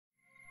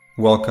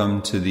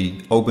Welcome to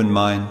the Open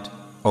Mind,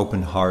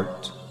 Open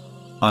Heart,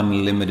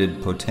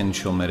 Unlimited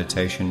Potential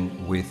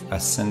Meditation with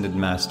Ascended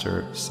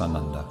Master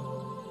Sananda.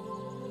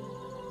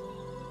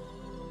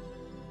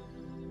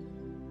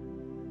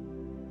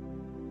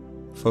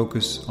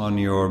 Focus on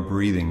your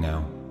breathing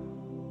now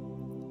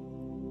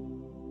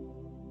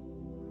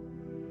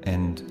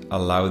and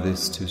allow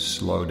this to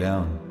slow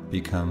down,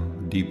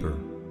 become deeper.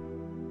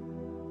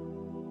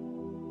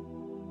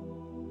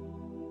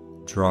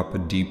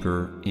 Drop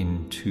deeper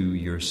into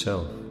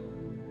yourself.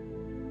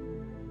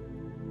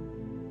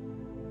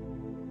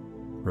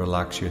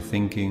 Relax your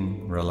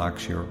thinking,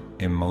 relax your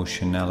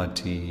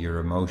emotionality, your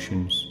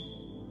emotions.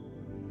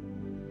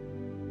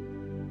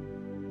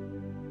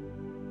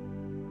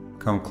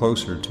 Come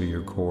closer to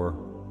your core.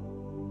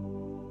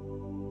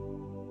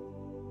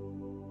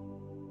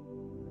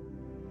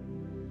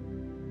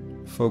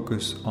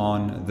 Focus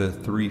on the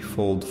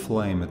threefold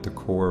flame at the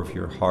core of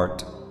your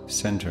heart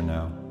center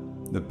now.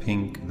 The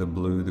pink, the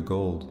blue, the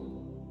gold.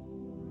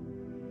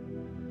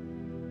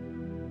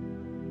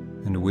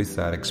 And with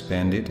that,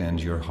 expand it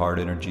and your heart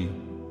energy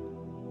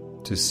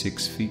to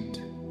 6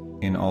 feet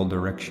in all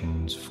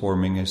directions,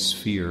 forming a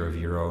sphere of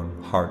your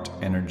own heart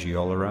energy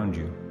all around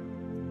you.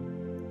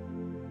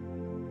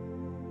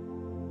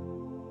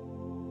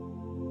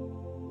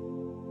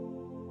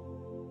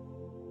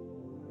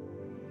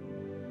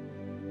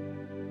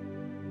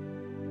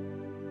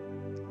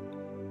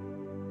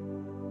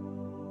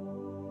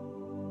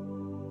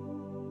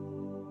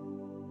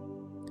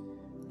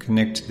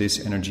 Connect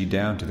this energy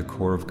down to the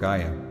core of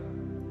Gaia,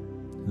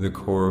 the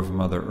core of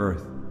Mother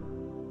Earth,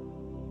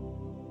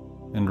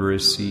 and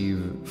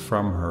receive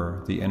from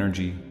her the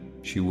energy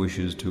she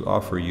wishes to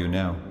offer you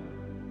now.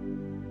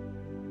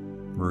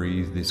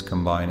 Breathe this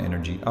combined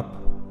energy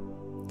up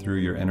through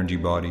your energy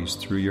bodies,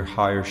 through your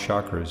higher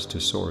chakras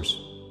to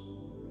Source,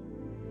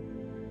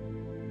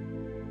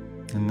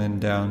 and then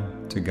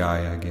down to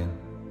Gaia again,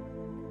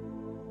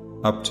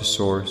 up to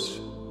Source,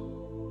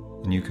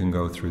 and you can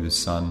go through the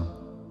Sun,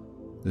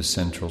 the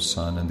central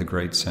sun and the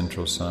great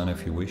central sun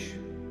if you wish.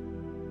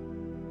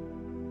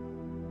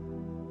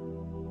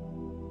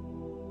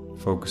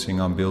 Focusing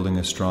on building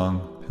a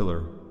strong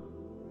pillar,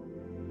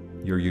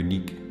 your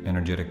unique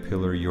energetic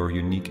pillar, your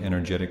unique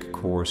energetic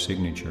core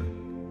signature.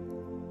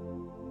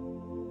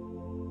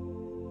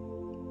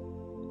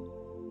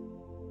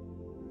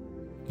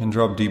 And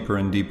drop deeper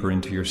and deeper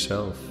into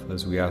yourself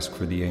as we ask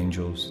for the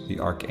angels,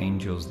 the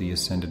archangels, the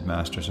Ascended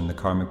Masters and the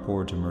Karmic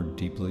Board to merge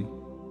deeply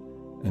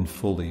and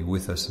fully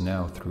with us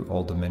now through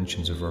all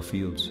dimensions of our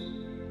fields.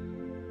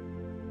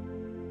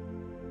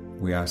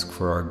 We ask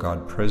for our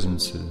God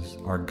presences,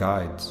 our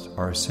guides,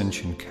 our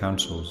ascension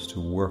councils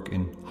to work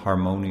in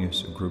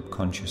harmonious group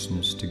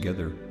consciousness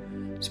together,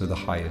 so the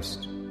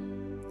highest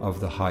of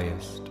the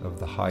highest of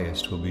the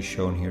highest will be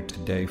shown here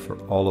today for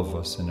all of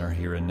us in our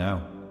here and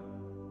now.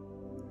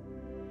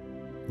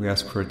 We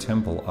ask for a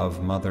temple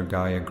of Mother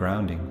Gaia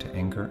grounding to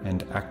anchor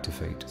and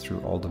activate through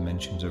all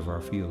dimensions of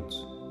our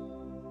fields.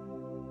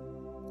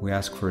 We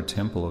ask for a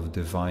temple of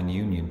divine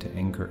union to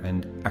anchor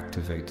and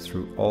activate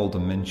through all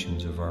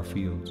dimensions of our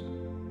fields.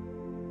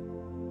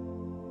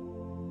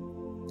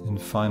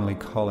 And finally,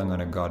 calling on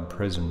a God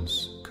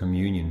Presence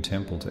communion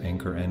temple to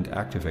anchor and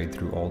activate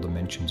through all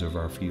dimensions of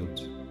our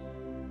fields.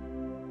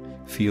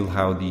 Feel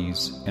how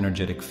these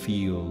energetic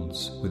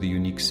fields with a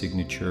unique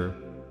signature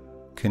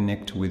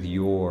connect with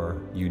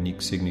your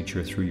unique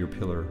signature through your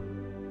pillar,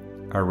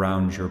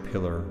 around your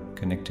pillar,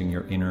 connecting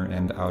your inner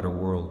and outer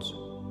worlds.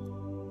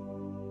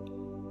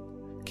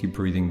 Keep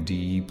breathing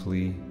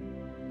deeply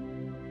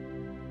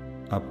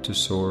up to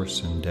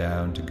Source and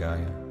down to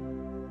Gaia,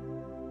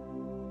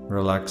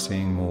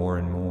 relaxing more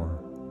and more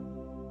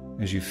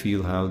as you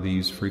feel how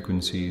these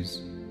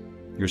frequencies,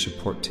 your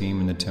support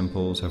team in the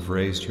temples have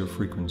raised your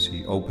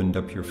frequency, opened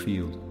up your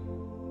field.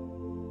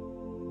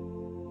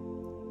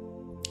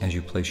 As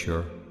you place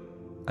your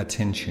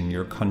attention,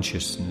 your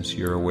consciousness,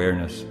 your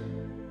awareness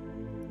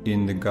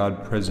in the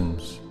God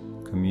Presence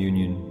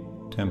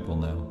Communion Temple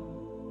now.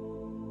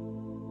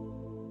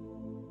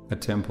 A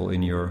temple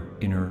in your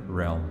inner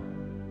realm.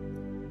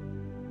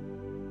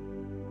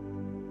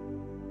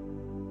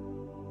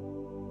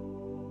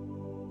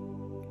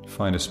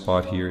 Find a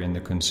spot here in the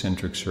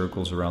concentric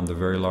circles around the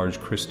very large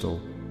crystal,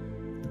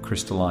 the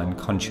crystalline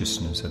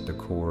consciousness at the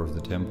core of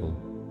the temple.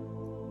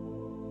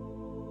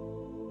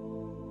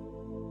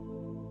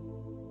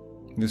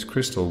 This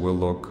crystal will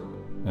look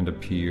and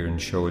appear and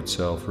show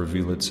itself,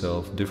 reveal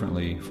itself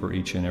differently for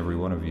each and every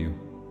one of you,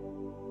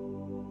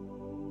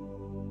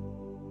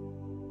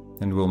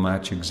 and will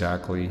match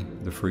exactly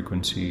the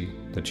frequency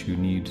that you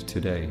need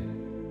today,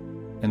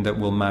 and that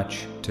will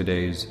match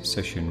today's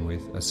session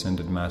with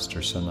Ascended Master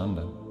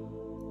Sananda.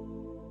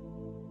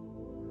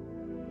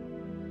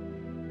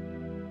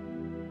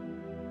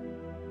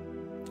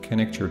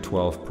 Connect your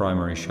 12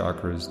 primary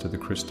chakras to the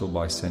crystal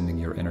by sending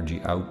your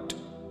energy out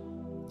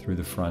through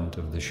the front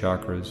of the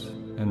chakras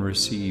and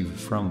receive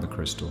from the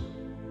crystal.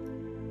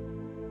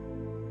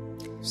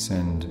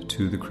 Send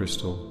to the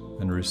crystal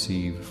and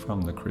receive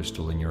from the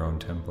crystal in your own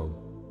tempo.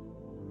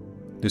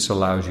 This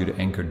allows you to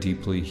anchor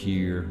deeply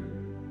here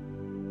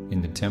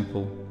in the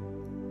temple,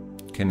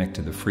 connect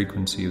to the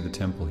frequency of the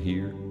temple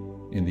here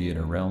in the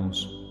inner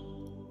realms.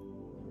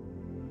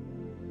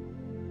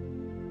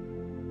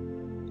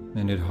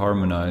 And it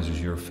harmonizes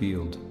your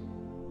field,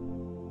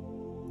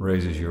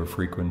 raises your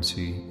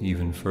frequency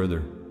even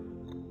further.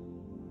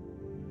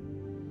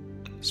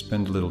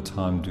 Spend a little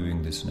time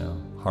doing this now,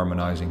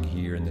 harmonizing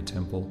here in the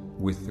temple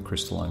with the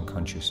crystalline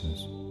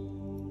consciousness.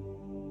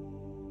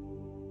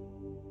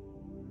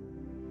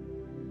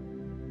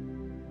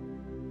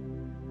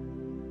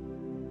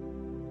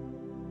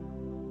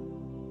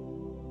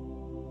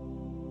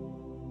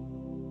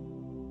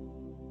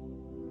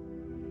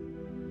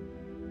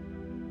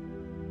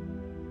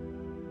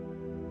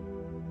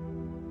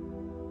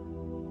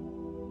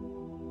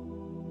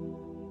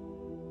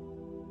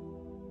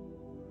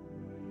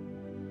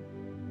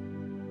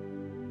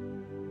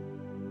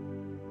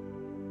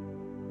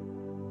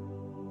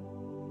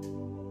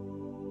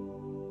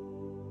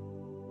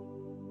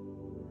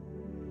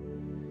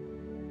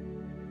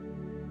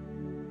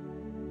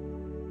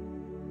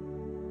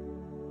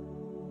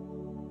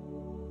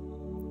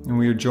 And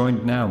we are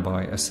joined now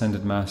by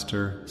Ascended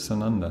Master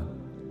Sananda.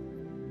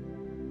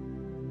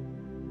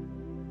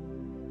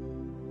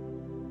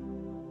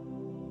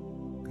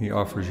 He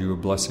offers you a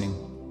blessing,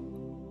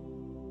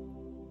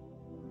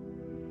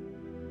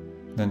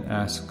 then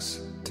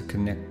asks to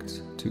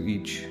connect to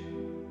each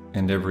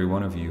and every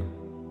one of you.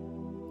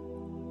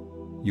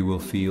 You will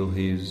feel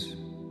his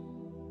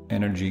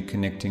energy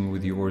connecting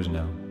with yours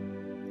now,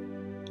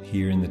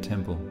 here in the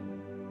temple.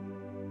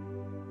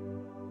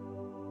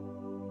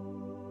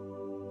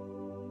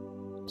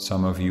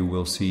 Some of you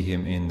will see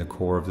him in the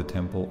core of the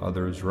temple,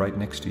 others right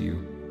next to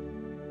you,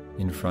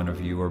 in front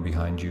of you or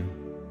behind you.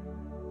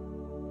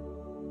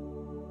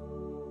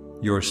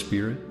 Your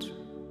spirit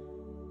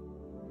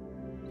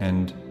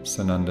and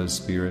Sananda's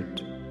spirit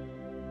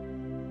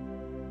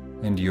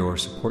and your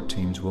support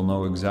teams will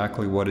know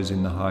exactly what is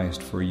in the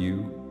highest for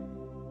you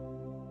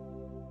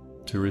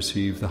to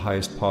receive the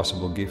highest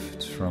possible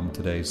gifts from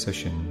today's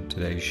session,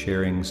 today's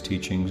sharings,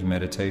 teachings,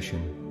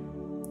 meditation,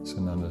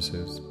 Sananda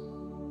says.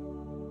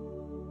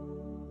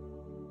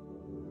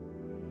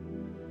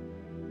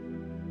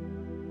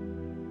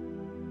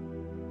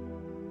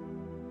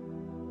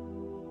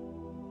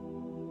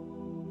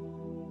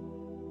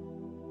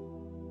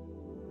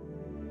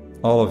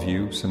 All of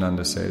you,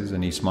 Sananda says,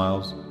 and he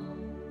smiles,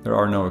 there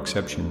are no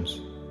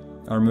exceptions,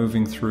 are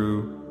moving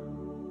through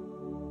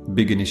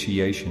big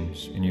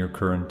initiations in your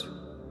current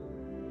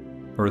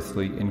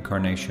earthly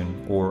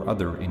incarnation or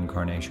other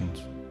incarnations.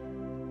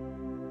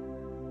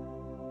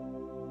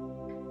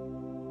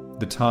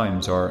 The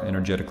times are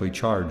energetically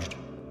charged.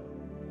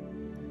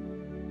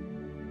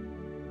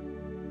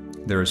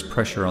 There is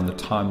pressure on the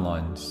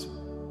timelines,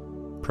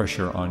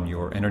 pressure on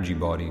your energy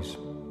bodies.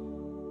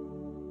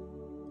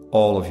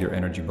 All of your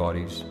energy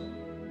bodies,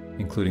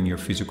 including your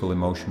physical,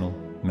 emotional,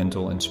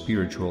 mental, and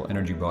spiritual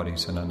energy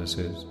bodies, Sananda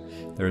says.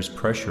 There is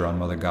pressure on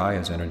Mother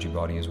Gaia's energy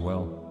body as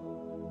well.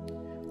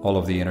 All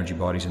of the energy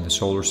bodies in the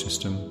solar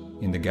system,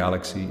 in the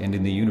galaxy, and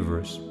in the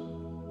universe.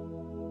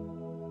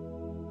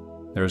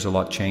 There is a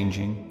lot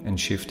changing and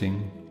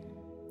shifting.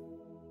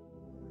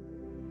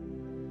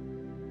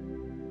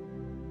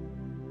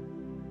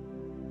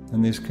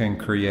 And this can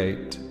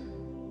create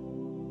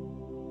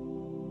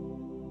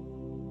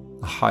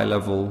a high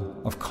level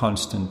of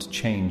constant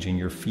change in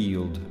your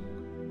field.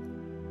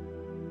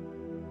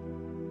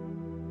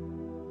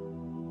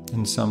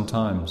 And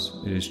sometimes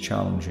it is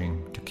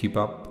challenging to keep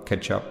up,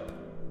 catch up.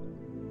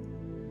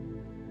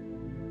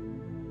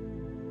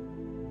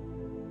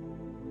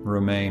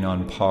 Remain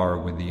on par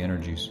with the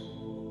energies.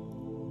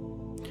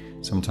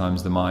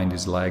 Sometimes the mind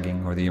is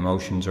lagging, or the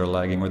emotions are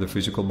lagging, or the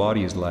physical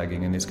body is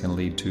lagging, and this can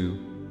lead to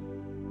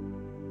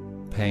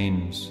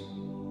pains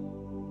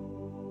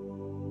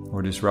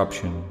or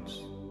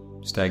disruptions,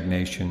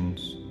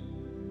 stagnations,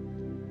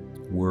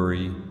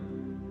 worry,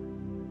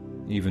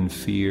 even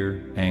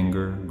fear,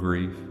 anger,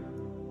 grief,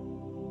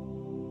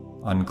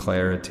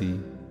 unclarity,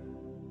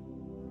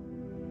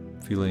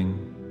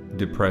 feeling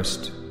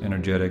depressed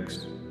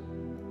energetics.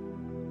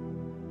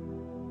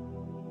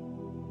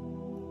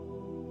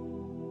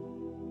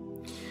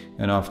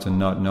 And often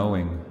not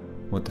knowing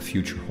what the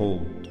future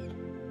holds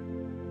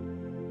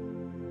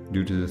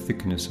due to the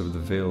thickness of the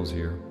veils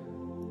here.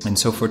 And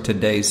so for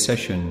today's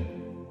session,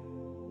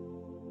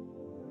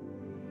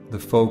 the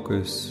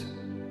focus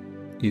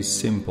is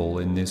simple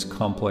in this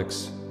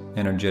complex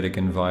energetic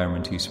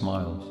environment. He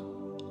smiles.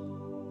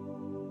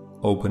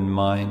 Open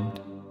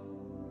mind,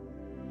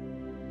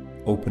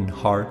 open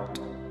heart,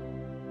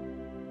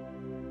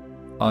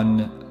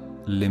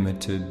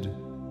 unlimited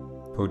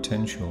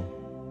potential.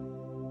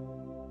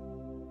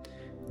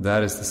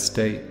 That is the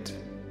state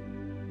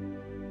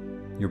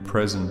your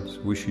presence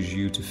wishes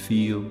you to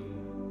feel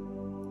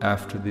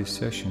after this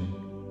session.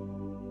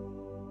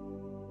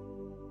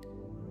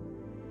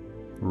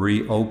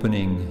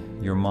 Reopening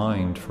your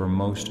mind for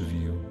most of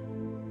you.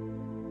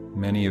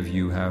 Many of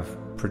you have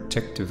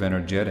protective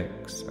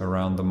energetics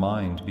around the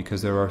mind,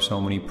 because there are so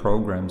many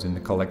programs in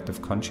the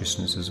collective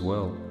consciousness as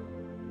well.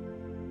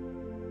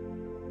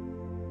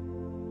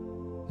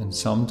 And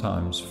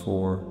sometimes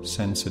for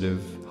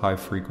sensitive,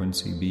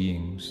 high-frequency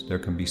beings, there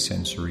can be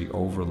sensory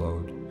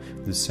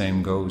overload. The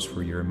same goes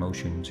for your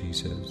emotions, he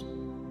says.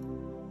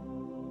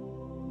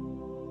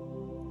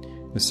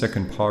 The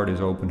second part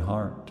is open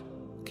heart,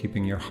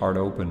 keeping your heart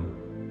open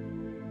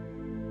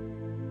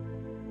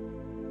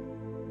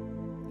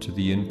to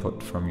the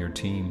input from your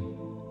team,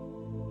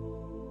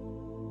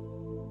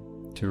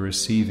 to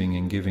receiving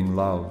and giving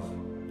love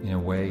in a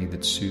way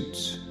that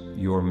suits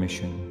your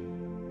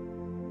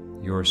mission,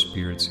 your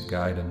spirit's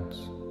guidance,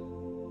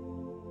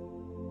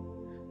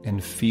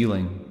 and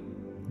feeling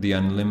the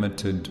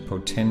unlimited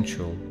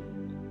potential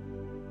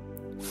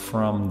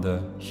from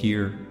the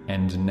here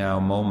and now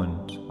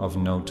moment of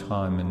no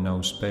time and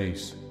no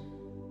space,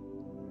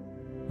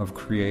 of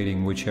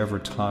creating whichever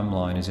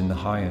timeline is in the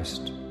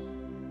highest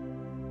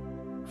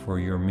for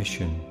your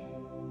mission,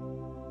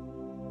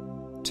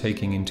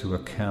 taking into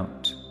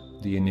account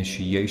the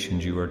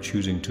initiations you are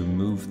choosing to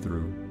move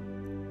through.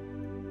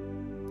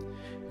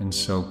 And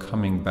so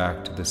coming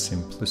back to the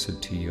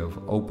simplicity of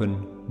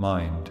open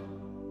mind,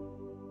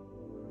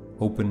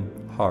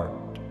 open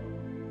heart,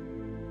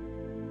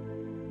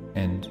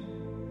 and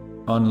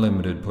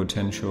unlimited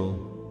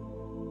potential,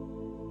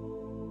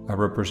 a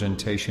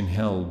representation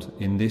held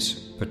in this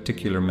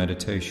particular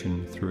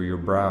meditation through your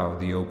brow,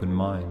 the open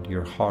mind,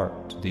 your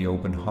heart, the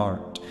open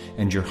heart,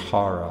 and your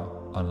Hara,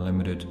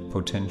 unlimited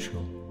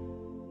potential,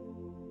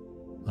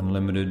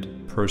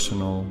 unlimited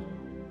personal,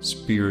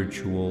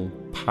 spiritual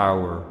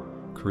power,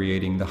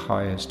 creating the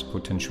highest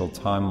potential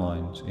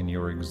timelines in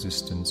your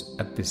existence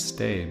at this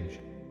stage.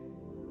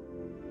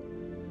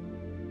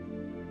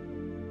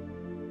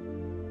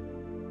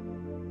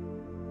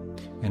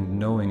 And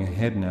knowing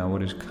ahead now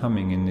what is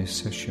coming in this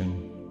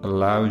session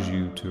allows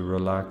you to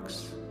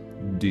relax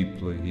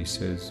deeply, he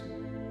says.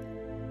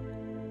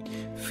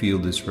 Feel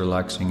this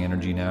relaxing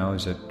energy now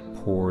as it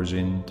pours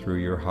in through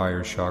your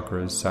higher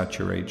chakras,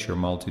 saturates your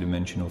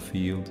multidimensional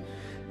field,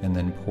 and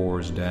then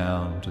pours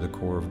down to the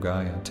core of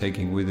Gaia,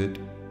 taking with it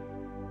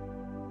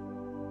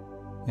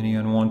any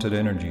unwanted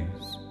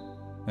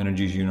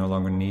energies you no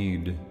longer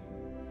need,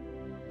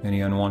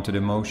 any unwanted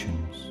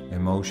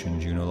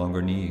emotions you no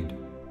longer need,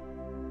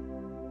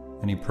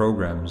 any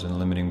programs and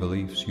limiting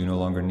beliefs you no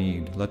longer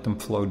need. Let them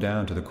flow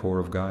down to the core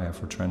of Gaia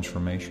for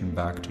transformation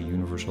back to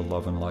universal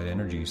love and light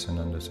energy,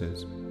 Sananda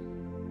says.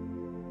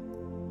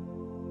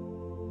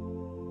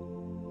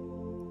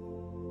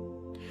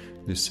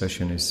 This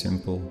session is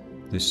simple.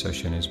 This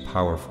session is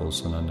powerful,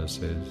 Sananda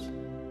says.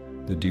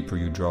 The deeper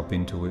you drop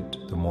into it,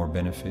 the more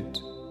benefit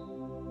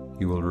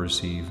you will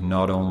receive,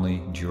 not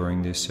only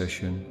during this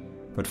session,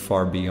 but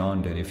far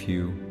beyond it if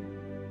you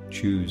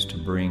choose to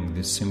bring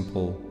this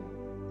simple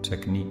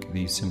technique,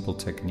 these simple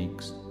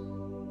techniques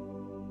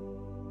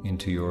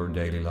into your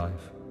daily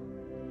life.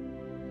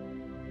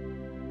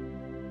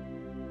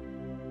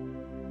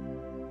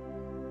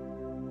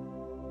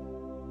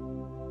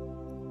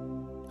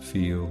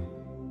 Feel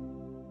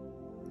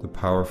the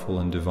powerful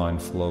and divine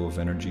flow of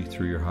energy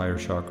through your higher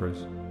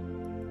chakras,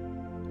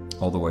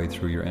 all the way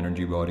through your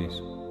energy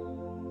bodies,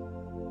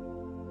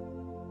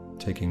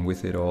 taking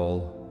with it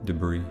all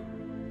debris,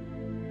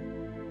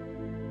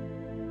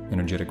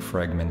 energetic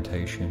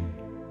fragmentation,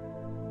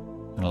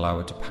 and allow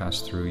it to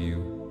pass through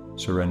you.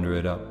 Surrender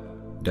it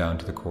up, down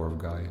to the core of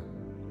Gaia.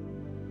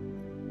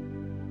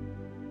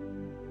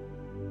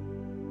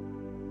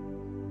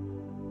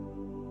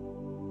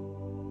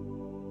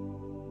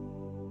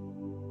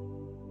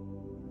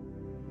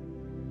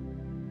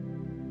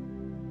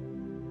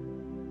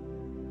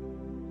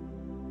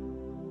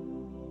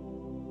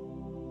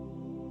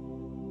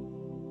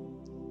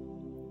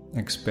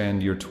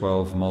 Expand your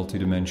 12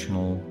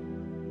 multidimensional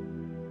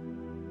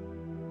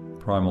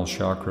primal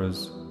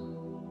chakras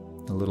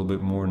a little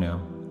bit more now.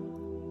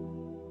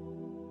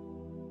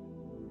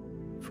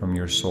 From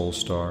your soul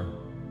star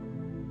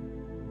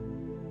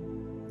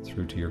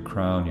through to your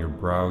crown, your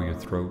brow, your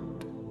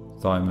throat,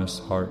 thymus,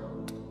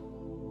 heart,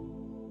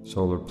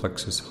 solar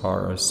plexus,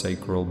 Hara,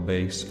 sacral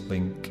base,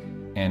 link,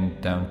 and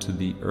down to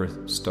the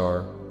earth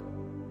star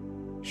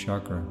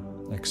chakra.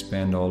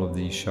 Expand all of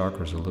these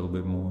chakras a little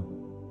bit more,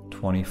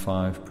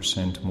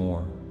 25%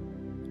 more.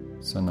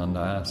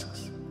 Sananda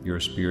asks, your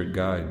spirit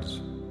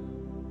guides.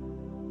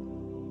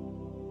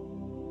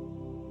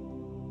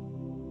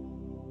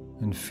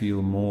 And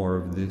feel more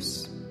of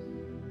this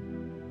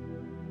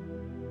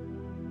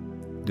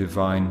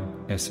divine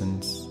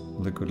essence,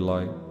 liquid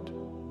light,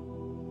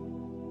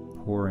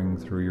 pouring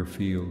through your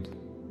field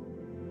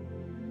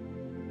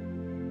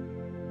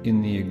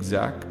in the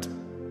exact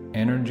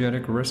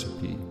energetic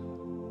recipe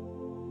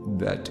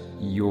that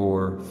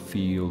your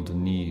field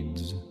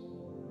needs.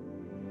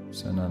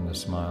 Sananda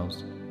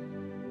smiles.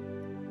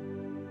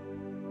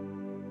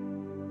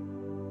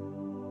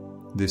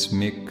 This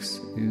mix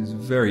is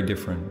very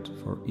different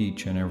for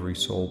each and every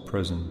soul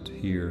present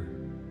here,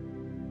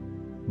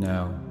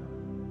 now,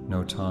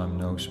 no time,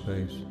 no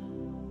space,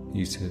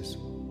 he says.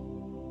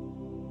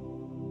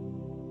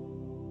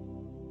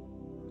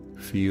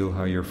 Feel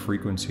how your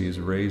frequency is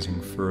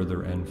raising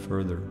further and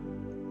further.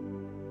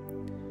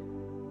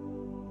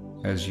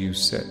 As you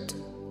set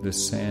the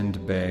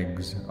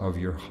sandbags of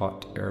your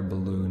hot air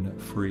balloon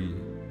free,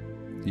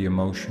 the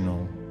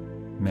emotional,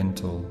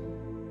 mental,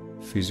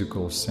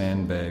 physical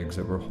sandbags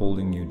that were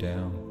holding you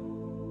down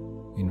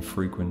in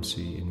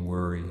frequency, in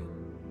worry,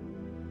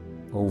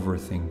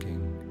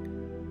 overthinking,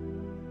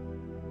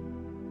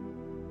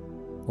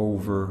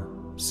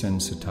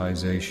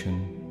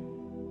 over-sensitization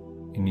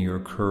in your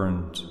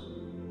current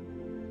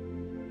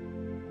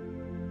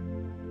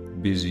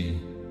busy,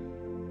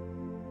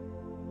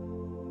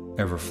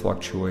 ever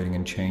fluctuating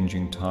and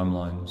changing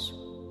timelines.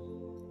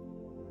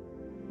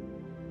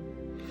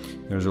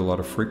 There's a lot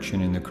of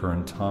friction in the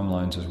current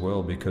timelines as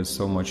well, because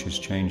so much is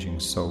changing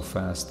so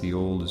fast. The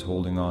old is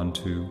holding on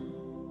to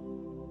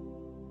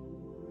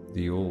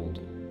the old,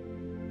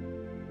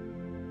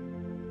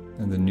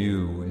 and the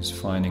new is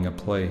finding a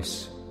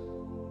place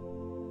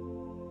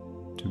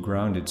to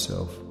ground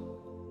itself.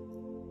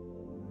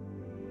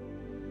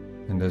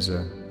 And as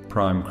a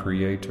prime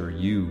creator,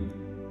 you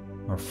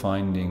are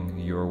finding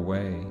your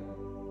way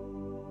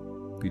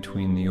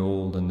between the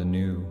old and the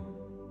new,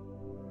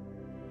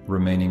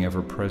 remaining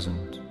ever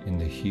present in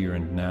the here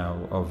and now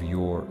of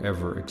your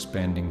ever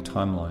expanding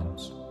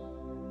timelines,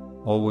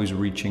 always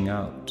reaching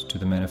out to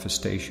the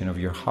manifestation of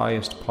your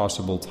highest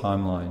possible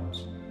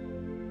timelines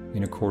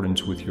in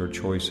accordance with your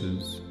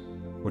choices,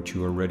 what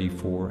you are ready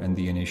for, and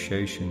the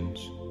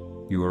initiations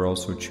you are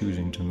also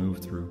choosing to move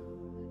through,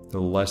 the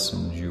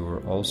lessons you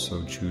are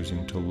also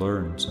choosing to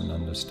learn,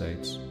 Sananda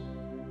states.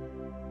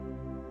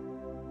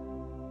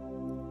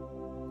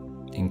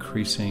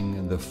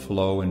 Increasing the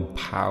flow and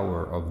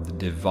power of the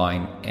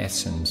divine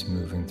essence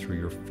moving through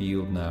your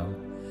field now,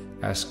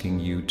 asking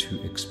you to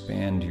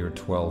expand your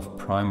 12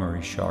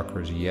 primary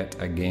chakras yet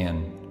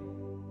again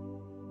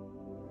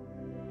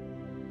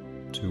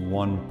to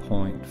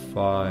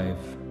 1.5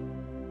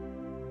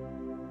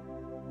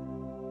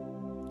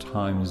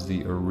 times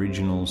the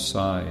original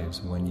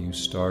size when you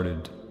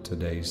started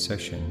today's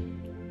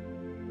session,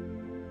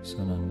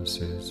 Sananda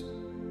says.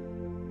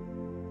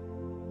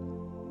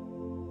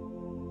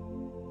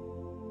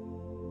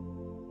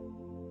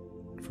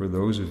 For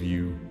those of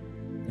you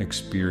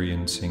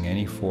experiencing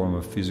any form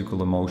of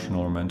physical,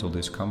 emotional, or mental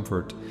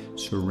discomfort,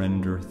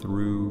 surrender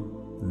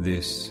through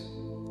this.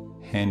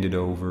 Hand it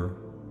over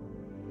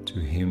to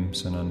him,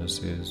 Sananda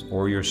says,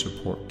 or your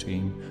support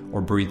team,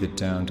 or breathe it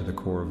down to the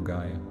core of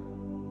Gaia.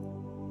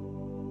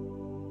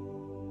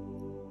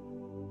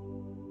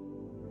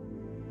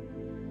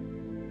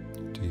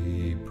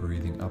 Deep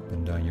breathing up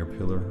and down your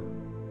pillar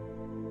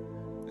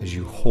as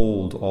you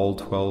hold all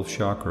 12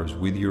 chakras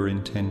with your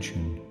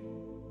intention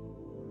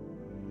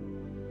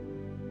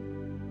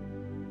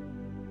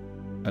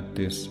at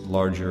this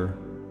larger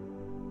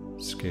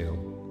scale.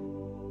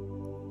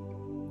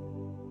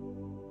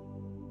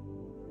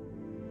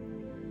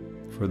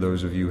 For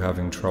those of you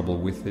having trouble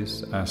with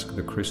this, ask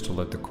the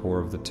crystal at the core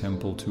of the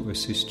temple to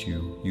assist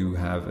you. You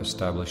have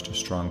established a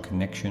strong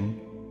connection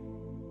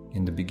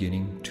in the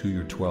beginning to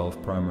your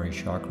 12 primary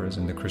chakras,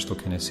 and the crystal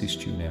can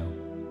assist you now.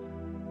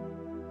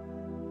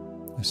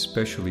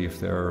 Especially if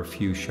there are a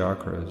few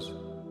chakras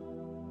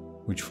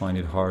which find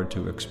it hard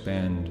to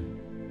expand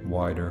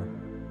wider.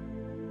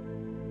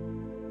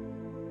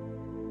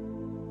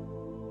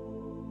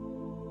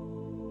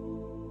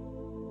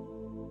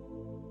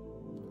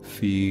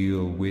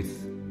 Feel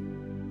with,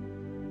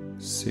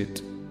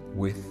 sit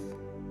with,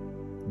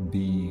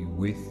 be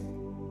with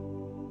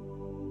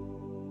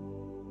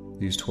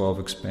these 12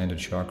 expanded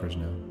chakras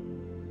now.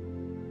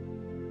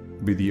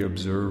 Be the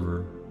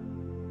observer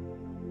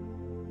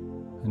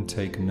and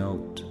take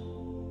note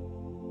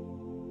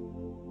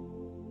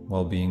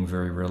while being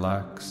very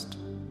relaxed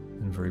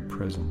and very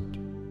present.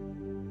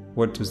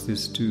 What does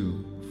this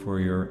do for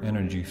your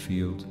energy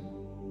field?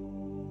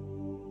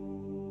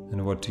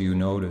 And what do you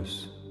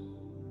notice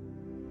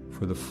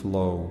for the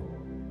flow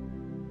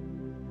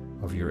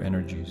of your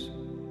energies?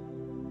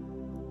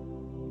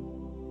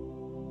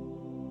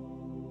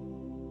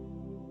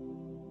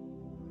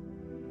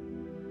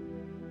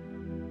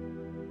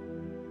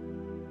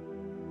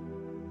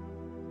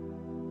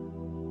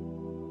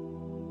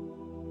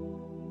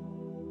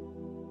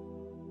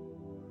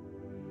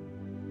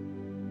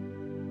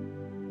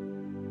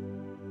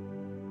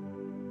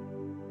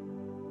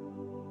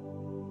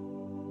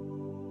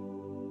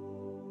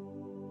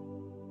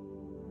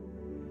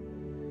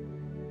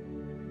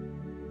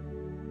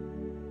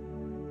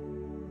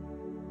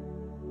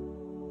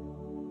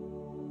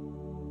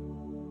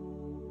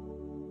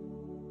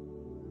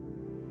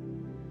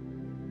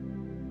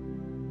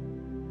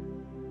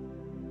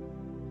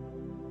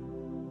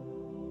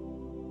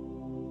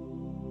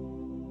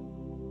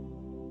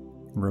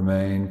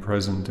 Remain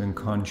present and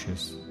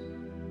conscious,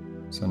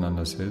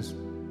 Sananda says.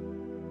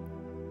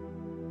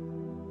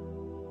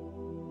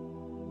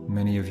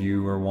 Many of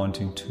you are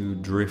wanting to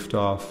drift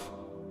off,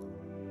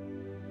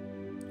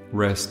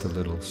 rest a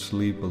little,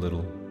 sleep a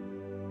little.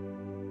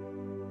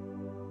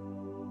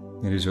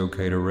 It is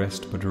okay to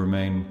rest, but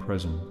remain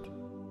present.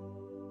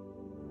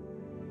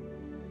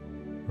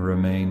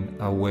 Remain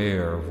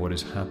aware of what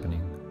is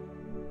happening,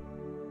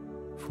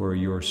 for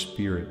your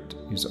spirit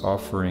is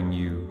offering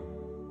you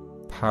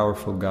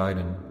powerful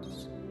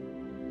guidance,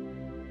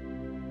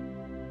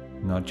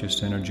 not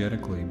just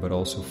energetically, but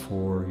also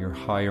for your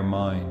higher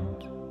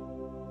mind,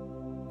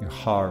 your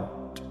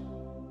heart,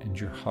 and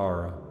your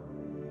Hara.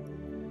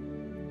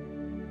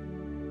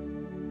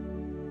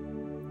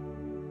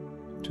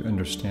 To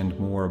understand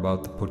more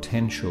about the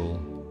potential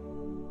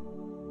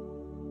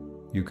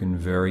you can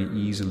very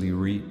easily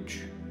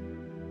reach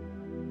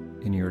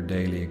in your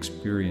daily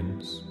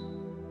experience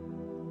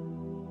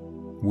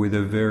with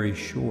a very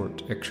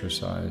short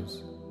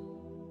exercise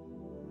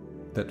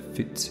that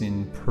fits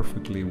in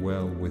perfectly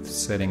well with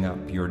setting up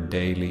your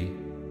daily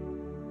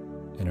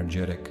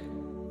energetic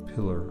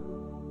pillar.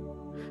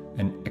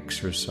 An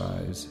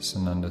exercise,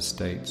 Sananda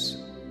states,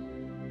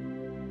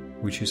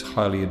 which is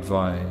highly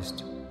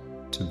advised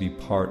to be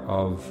part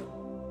of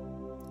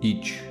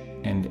each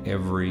and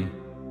every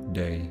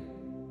day,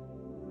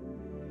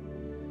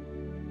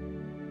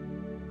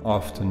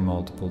 often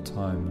multiple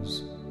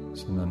times,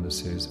 Sananda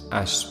says,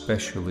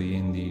 especially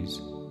in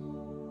these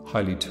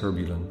highly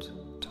turbulent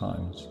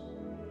times.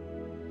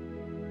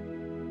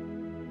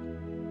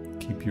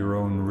 Keep your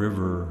own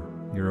river,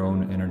 your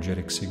own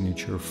energetic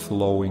signature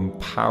flowing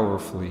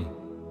powerfully,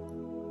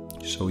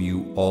 so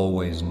you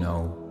always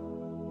know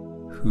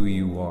who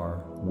you are,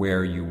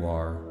 where you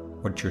are,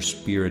 what your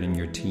spirit and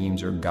your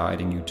teams are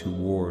guiding you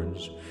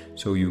towards,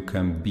 so you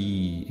can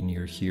be in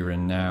your here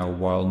and now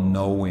while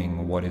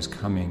knowing what is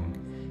coming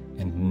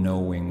and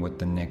knowing what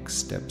the next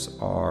steps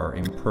are,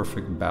 in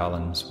perfect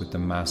balance with the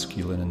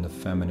masculine and the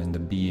feminine, the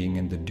being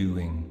and the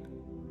doing,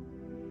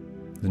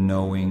 the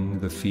knowing,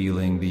 the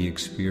feeling, the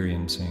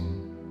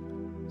experiencing,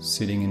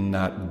 sitting in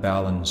that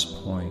balance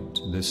point,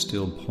 the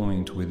still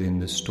point within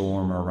the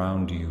storm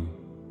around you.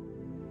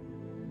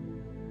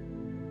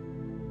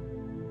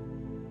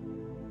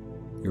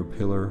 Your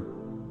pillar.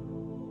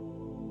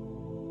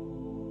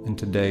 And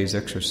today's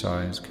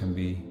exercise can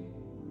be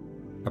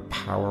a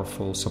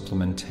powerful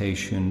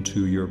supplementation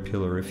to your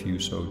pillar if you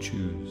so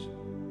choose.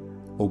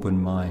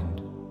 Open mind,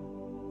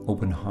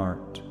 open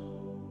heart,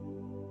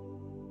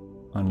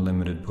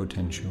 unlimited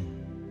potential.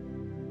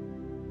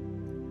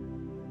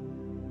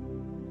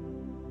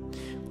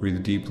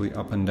 Breathe deeply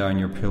up and down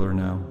your pillar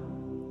now,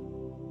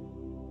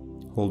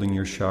 holding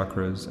your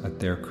chakras at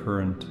their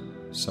current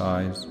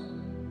size.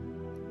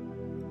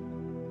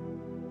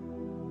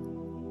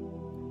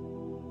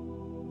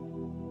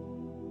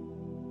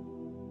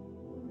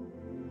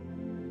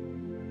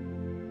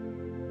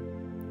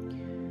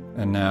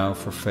 And now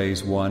for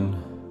phase 1,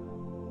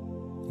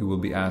 you will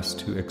be asked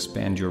to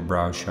expand your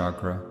brow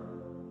chakra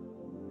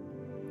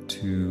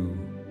to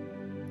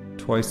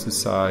twice the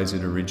size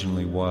it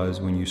originally was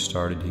when you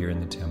started here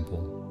in the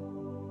temple.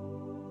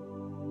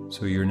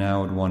 So you're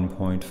now at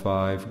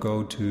 1.5,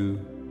 go to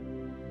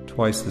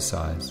twice the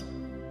size,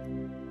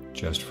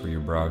 just for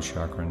your brow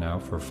chakra now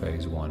for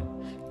phase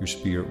 1. Your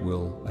spirit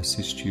will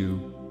assist you.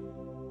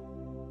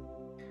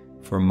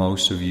 For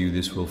most of you,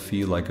 this will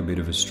feel like a bit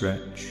of a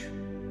stretch,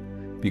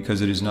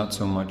 because it is not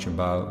so much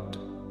about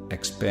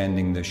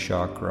expanding the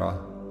chakra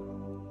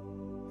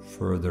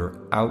further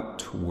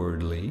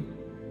outwardly,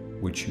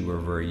 which you are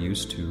very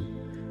used to,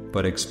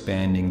 but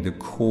expanding the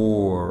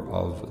core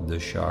of the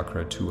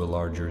chakra to a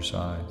larger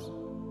size.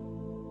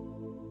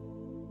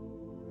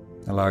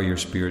 Allow your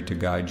spirit to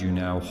guide you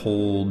now.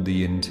 Hold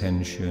the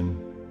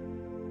intention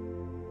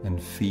and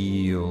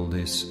feel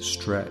this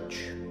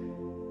stretch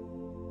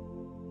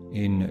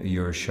in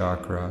your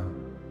chakra,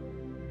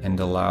 and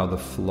allow the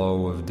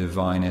flow of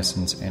divine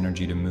essence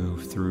energy to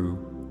move through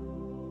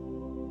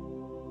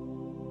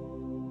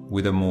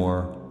with a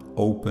more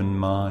open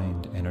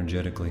mind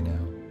energetically now.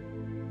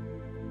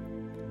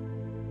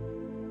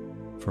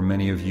 For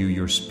many of you,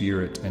 your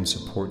spirit and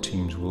support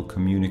teams will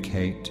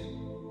communicate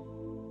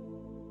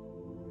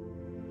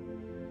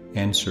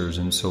answers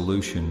and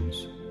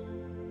solutions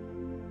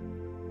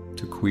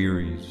to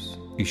queries,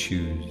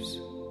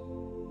 issues,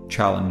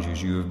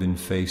 challenges you have been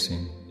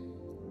facing.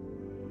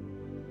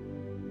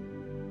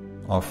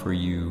 Offer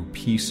you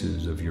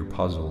pieces of your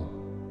puzzle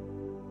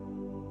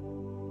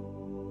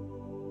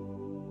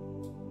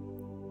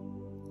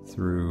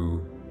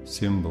through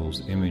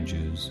symbols,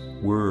 images,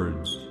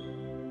 words,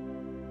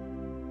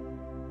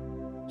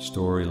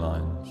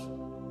 storylines,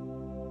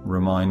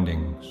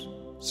 remindings,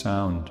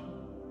 sound,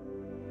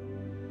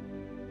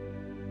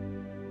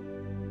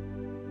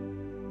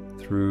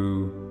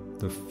 through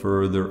the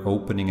further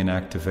opening and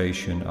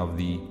activation of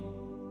the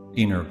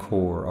inner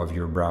core of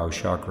your brow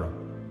chakra.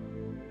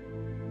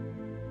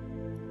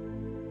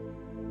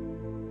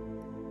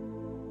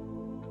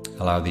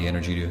 Allow the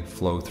energy to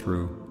flow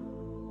through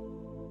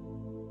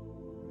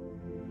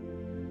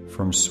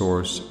from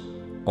source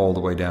all the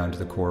way down to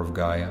the core of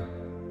Gaia,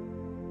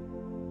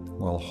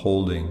 while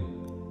holding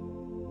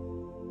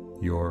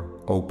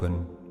your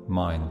open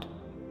mind.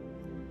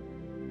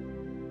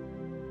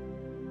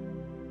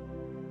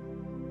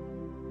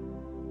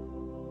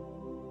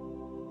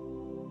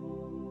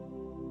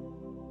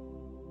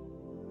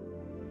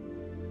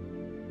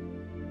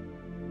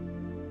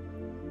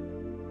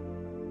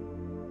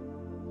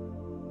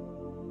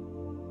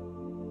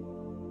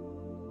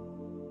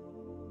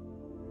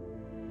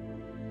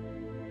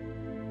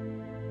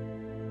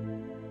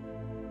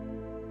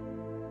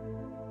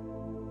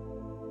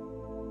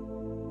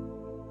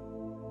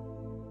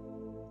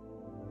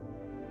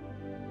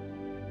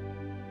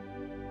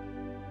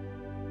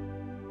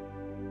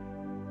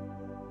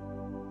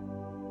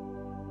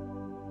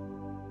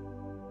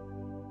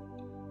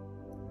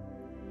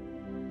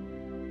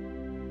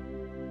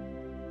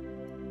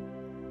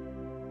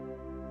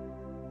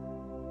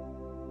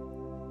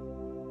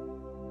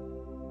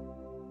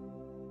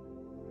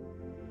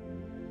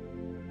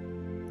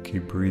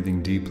 Keep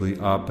breathing deeply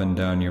up and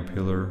down your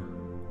pillar,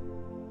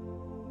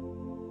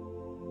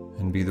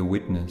 and be the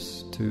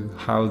witness to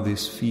how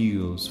this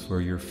feels for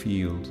your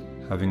field,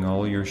 having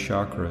all your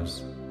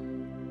chakras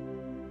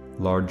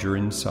larger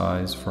in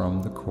size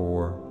from the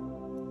core,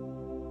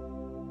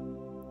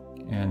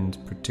 and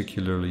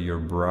particularly your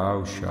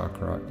brow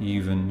chakra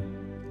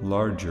even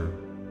larger,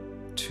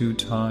 2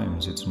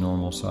 times its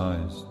normal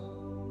size.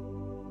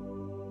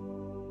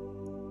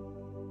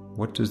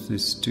 What does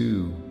this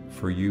do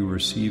for you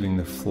receiving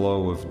the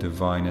flow of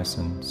divine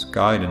essence,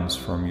 guidance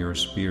from your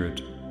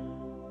spirit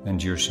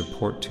and your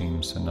support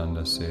team?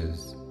 Sananda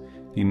says,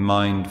 be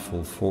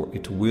mindful, for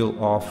it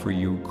will offer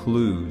you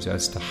clues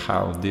as to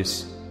how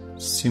this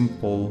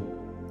simple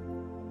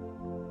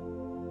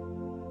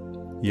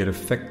yet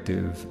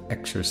effective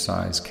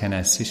exercise can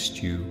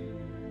assist you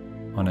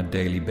on a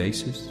daily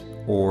basis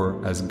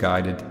or as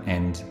guided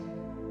and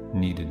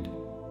needed.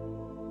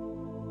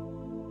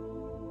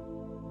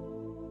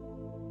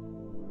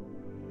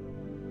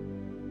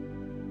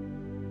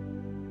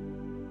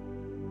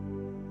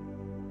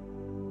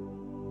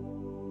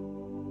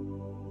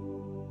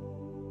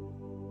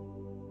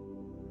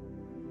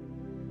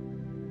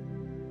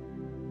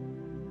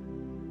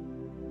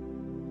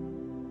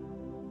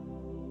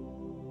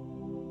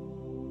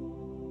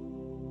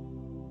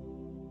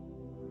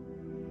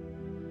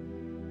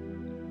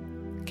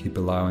 Keep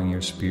allowing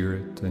your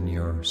spirit and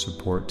your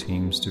support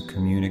teams to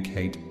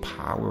communicate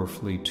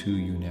powerfully to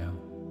you now.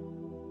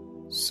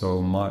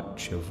 So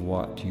much of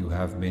what you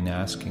have been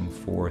asking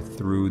for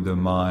through the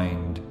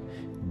mind,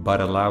 but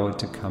allow it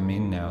to come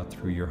in now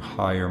through your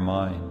higher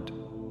mind.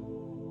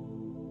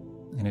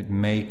 And it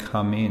may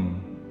come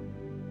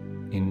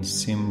in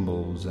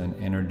symbols and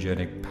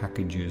energetic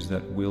packages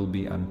that will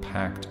be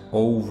unpacked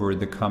over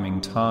the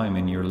coming time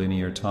in your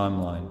linear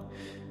timeline.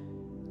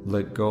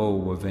 Let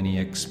go of any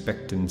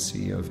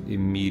expectancy of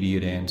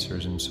immediate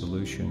answers and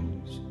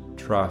solutions.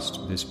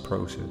 Trust this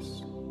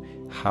process.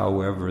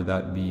 However,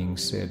 that being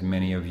said,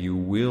 many of you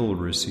will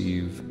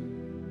receive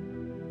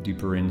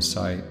deeper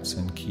insights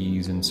and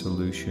keys and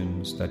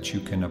solutions that you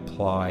can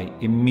apply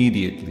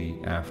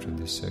immediately after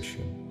this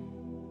session.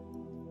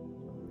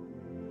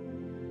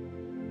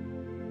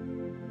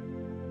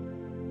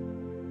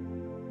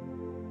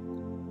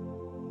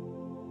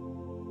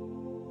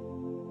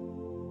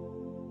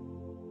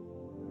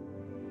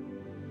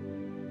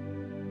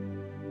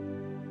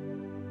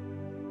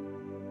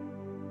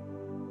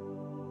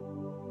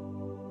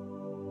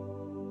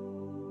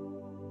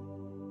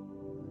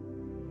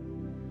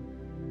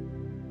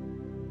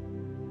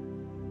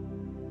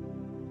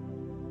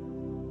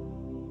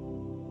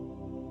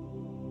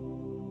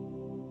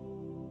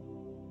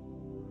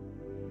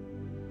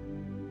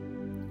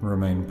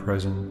 Remain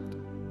present.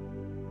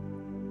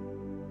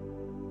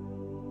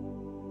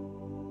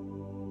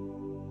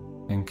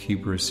 And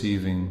keep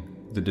receiving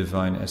the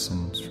divine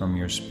essence from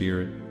your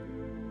spirit,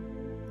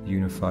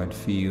 unified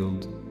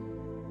field,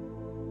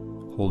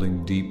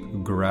 holding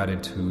deep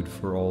gratitude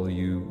for all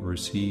you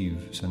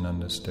receive,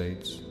 Sananda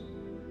states.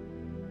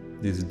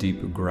 This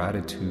deep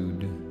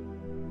gratitude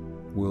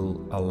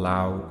will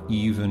allow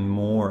even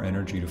more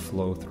energy to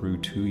flow through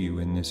to you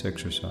in this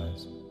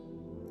exercise.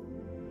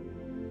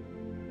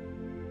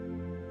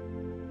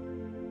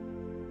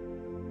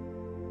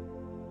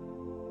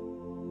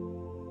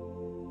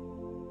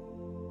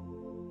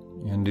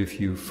 And if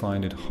you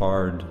find it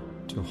hard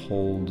to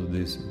hold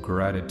this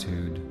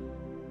gratitude,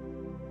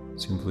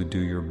 simply do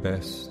your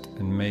best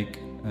and make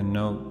a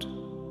note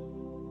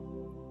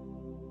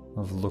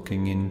of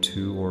looking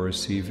into or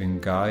receiving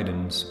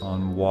guidance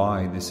on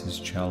why this is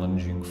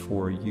challenging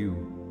for you.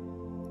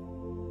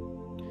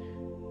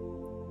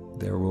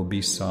 There will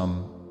be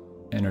some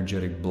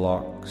energetic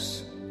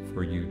blocks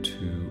for you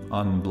to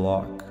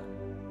unblock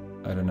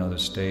at another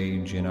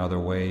stage in other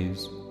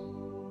ways,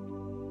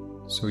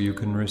 so you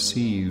can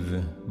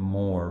receive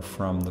more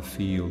from the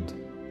field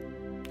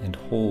and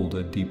hold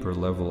a deeper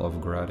level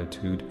of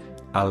gratitude,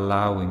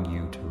 allowing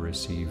you to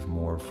receive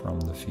more from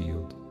the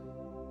field.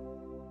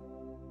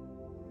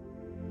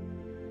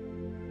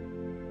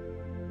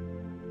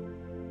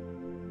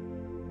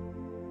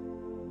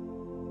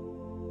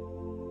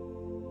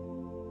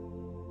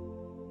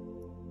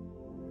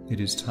 It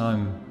is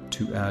time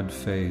to add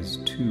phase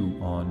 2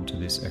 on to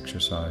this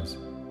exercise.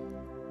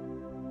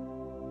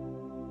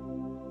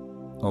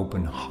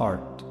 Open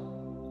heart,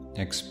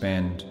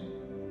 expand.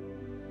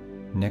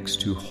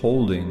 Next to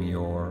holding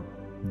your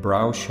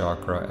brow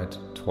chakra at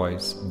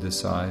twice the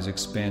size,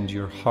 expand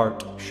your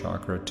heart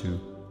chakra to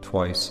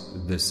twice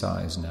the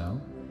size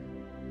now,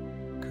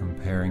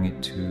 comparing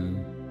it to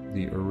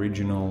the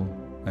original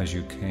as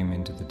you came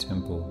into the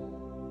temple.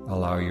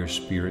 Allow your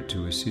spirit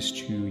to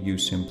assist you. You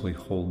simply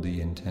hold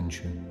the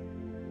intention.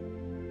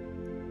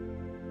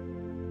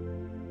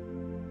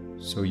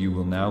 So you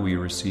will now be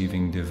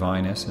receiving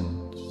divine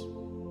essence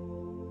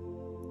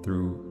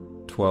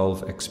through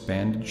 12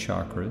 expanded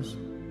chakras,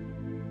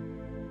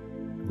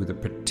 with a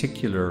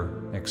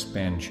particular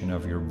expansion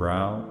of your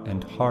brow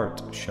and heart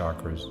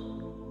chakras.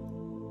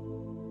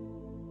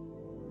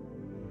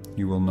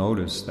 You will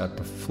notice that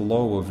the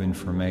flow of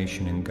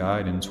information and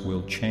guidance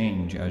will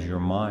change as your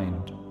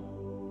mind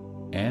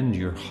and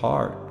your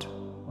heart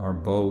are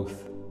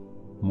both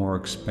more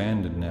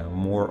expanded now,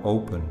 more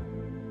open.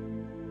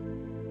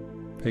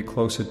 Pay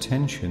close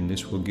attention.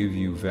 This will give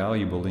you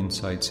valuable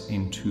insights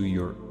into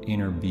your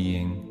inner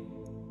being,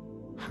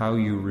 how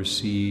you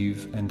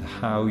receive and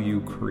how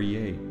you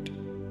create.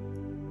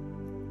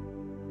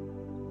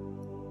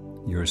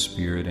 Your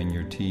spirit and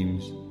your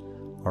teams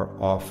are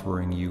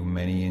offering you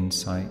many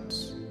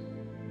insights.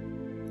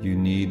 You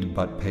need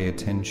but pay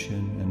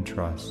attention and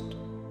trust.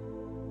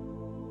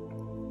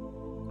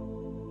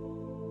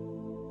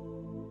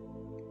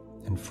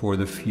 And for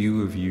the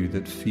few of you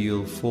that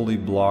feel fully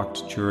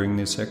blocked during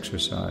this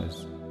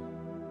exercise,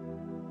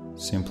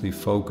 simply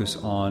focus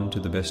on, to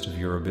the best of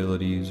your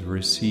abilities,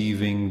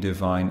 receiving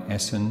divine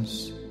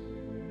essence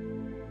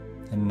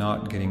and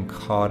not getting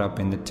caught up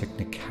in the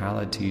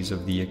technicalities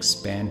of the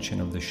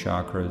expansion of the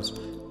chakras,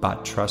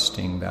 but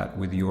trusting that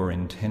with your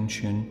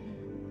intention,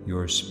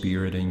 your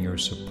spirit and your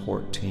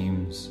support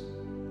teams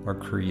are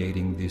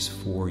creating this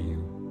for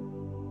you.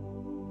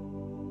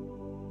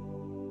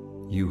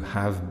 You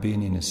have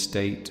been in a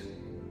state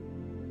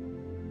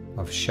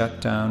of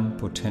shutdown,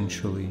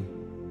 potentially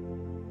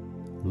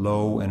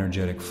low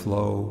energetic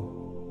flow,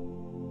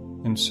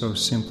 and so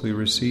simply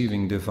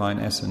receiving divine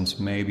essence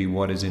may be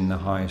what is in the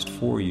highest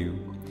for you,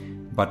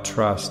 but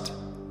trust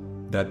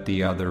that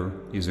the other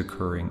is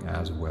occurring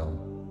as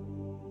well.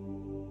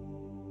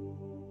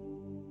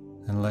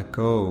 And let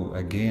go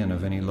again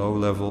of any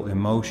low-level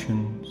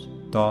emotions,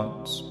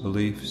 thoughts,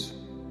 beliefs,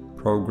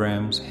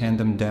 programs. Hand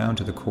them down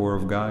to the core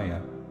of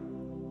Gaia.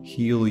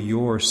 Heal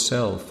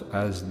yourself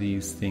as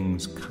these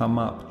things come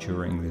up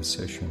during this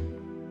session.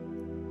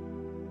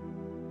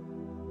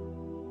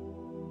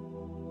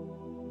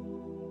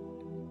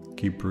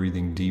 Keep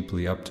breathing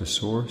deeply up to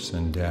Source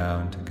and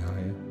down to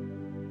Gaia.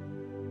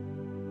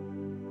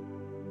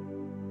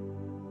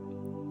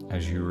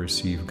 As you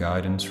receive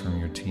guidance from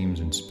your teams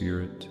and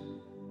spirit,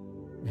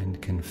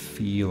 and can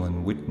feel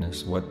and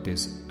witness what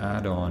this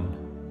add-on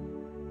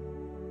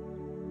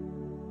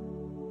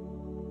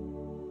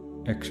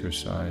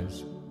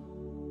exercise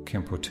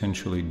can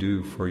potentially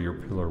do for your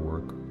pillar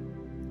work.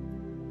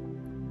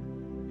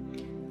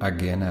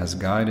 Again, as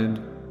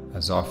guided,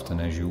 as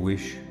often as you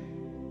wish,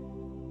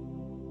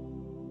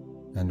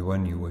 and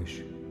when you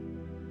wish.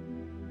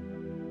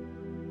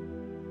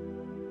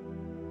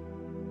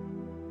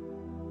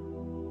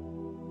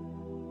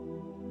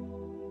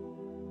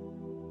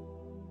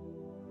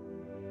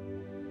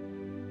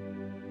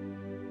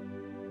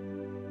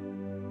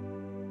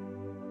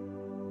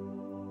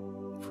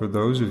 For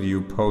those of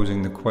you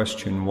posing the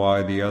question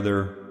why the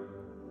other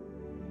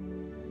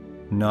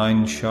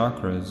 9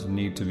 chakras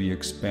need to be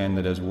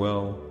expanded as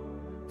well,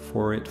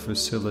 for it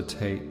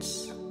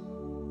facilitates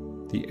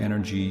the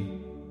energy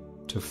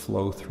to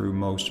flow through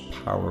most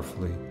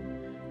powerfully.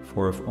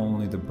 For if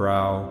only the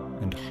brow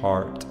and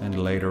heart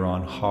and later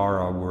on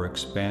Hara were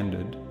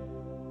expanded,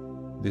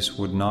 this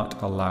would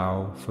not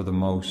allow for the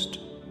most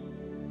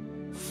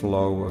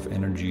flow of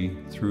energy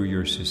through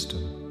your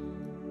system.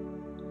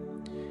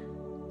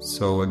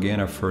 So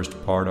again, a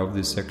first part of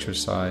this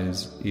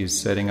exercise is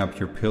setting up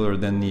your pillar,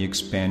 then the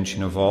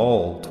expansion of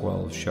all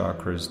 12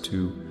 chakras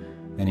to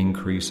an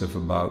increase of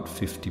about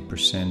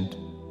 50%.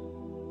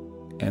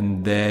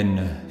 And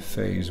then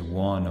phase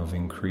 1 of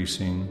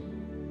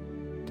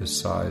increasing the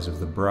size of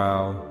the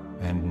brow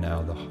and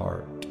now the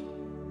heart.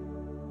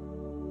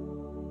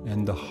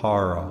 And the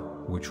Hara,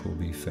 which will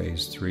be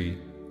phase 3,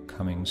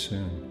 coming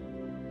soon.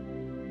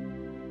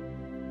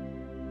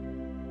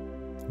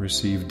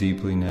 Receive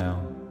deeply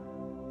now.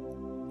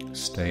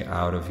 Stay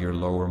out of your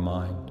lower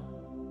mind.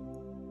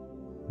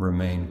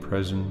 Remain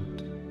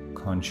present,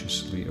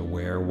 consciously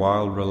aware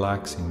while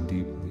relaxing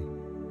deeply.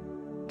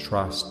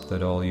 Trust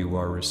that all you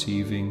are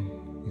receiving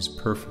is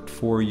perfect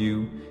for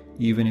you,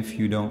 even if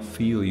you don't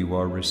feel you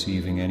are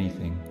receiving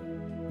anything,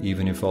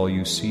 even if all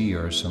you see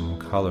are some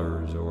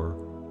colors or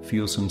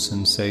feel some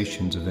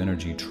sensations of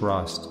energy.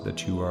 Trust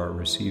that you are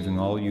receiving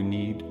all you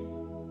need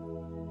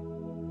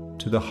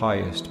to the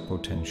highest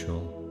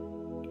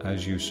potential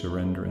as you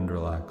surrender and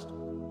relax.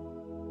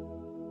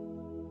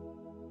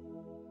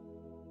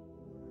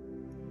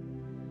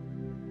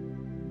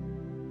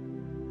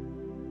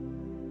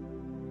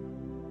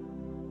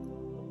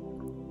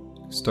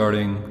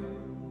 Starting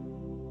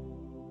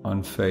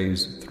on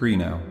phase 3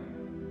 now.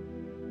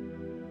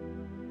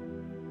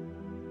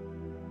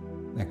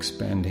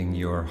 Expanding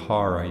your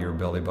Hara, your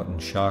belly button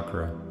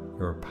chakra,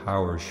 your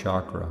power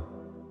chakra,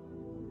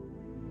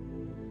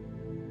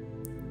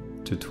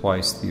 to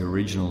twice the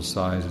original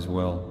size as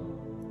well.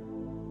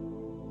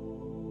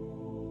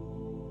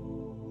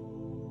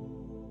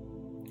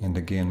 And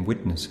again,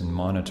 witness and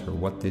monitor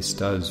what this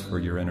does for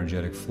your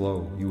energetic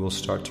flow. You will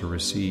start to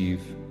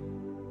receive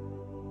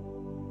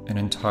an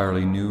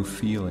entirely new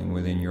feeling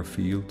within your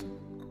field.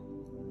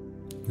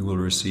 You will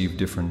receive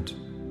different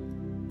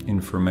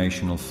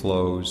informational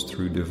flows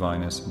through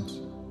divine essence.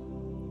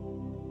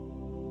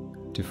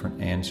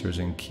 different answers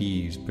and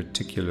keys,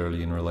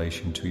 particularly in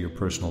relation to your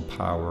personal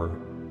power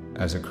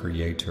as a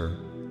creator,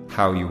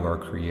 how you are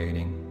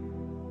creating,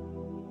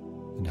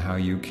 and how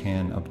you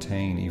can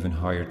obtain even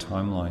higher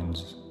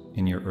timelines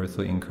in your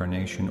earthly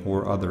incarnation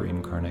or other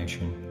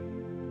incarnation.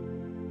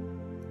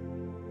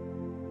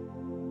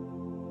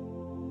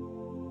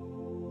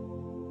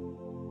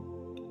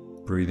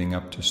 Breathing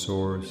up to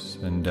Source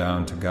and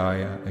down to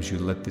Gaia as you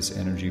let this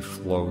energy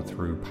flow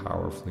through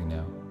powerfully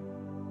now.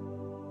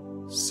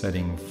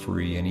 Setting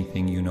free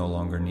anything you no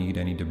longer need,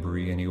 any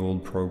debris, any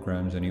old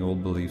programs, any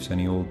old beliefs,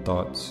 any old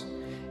thoughts,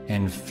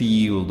 and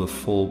feel the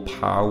full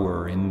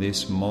power in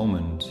this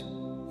moment,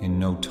 in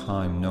no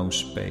time, no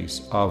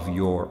space, of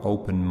your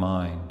open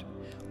mind,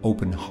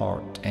 open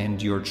heart,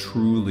 and your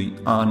truly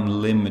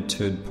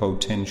unlimited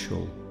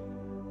potential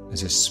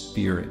as a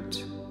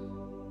spirit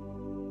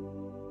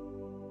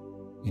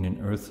in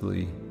an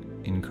earthly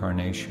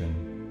incarnation.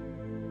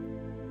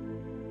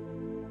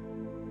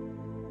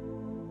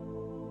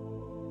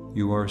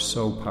 You are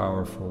so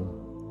powerful,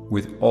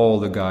 with all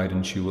the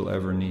guidance you will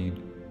ever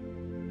need,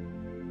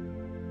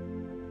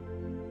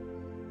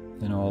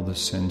 and all the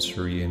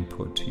sensory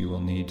input you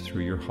will need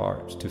through your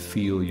heart to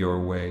feel your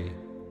way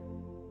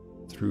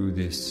through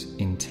this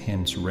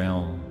intense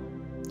realm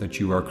that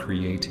you are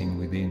creating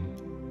within.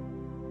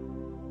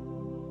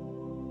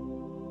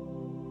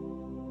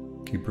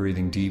 Keep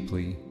breathing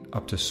deeply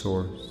up to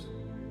Source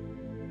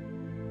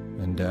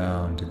and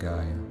down to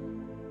Gaia.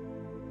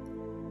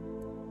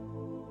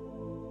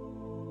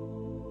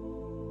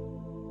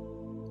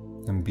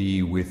 And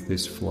be with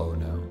this flow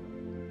now.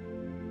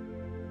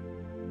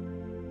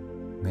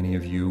 Many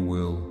of you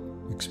will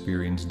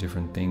experience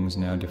different things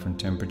now, different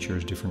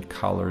temperatures, different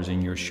colors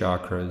in your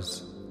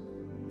chakras.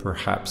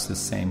 Perhaps the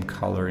same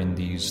color in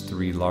these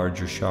 3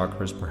 larger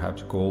chakras,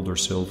 perhaps gold or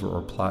silver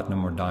or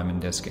platinum or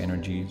diamond-esque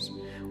energies,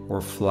 or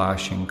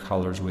flashing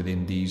colors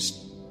within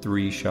these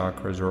 3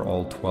 chakras or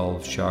all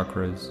 12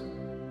 chakras.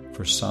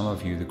 For some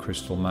of you, the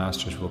crystal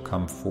masters will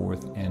come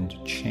forth and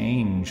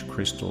change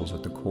crystals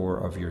at the core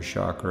of your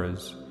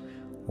chakras,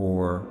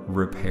 or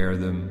repair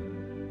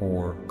them,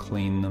 or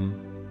clean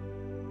them.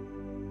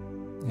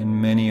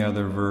 And many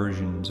other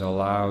versions.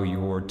 Allow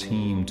your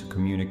team to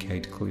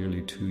communicate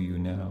clearly to you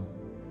now.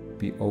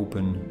 Be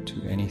open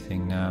to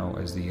anything now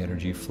as the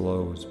energy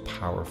flows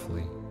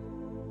powerfully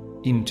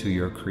into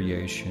your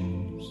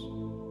creations,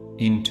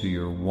 into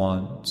your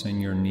wants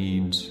and your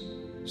needs,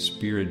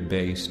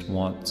 spirit-based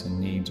wants and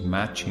needs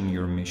matching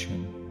your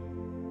mission.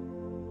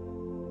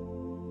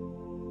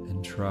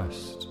 And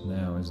trust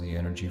now as the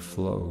energy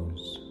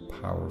flows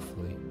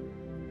powerfully.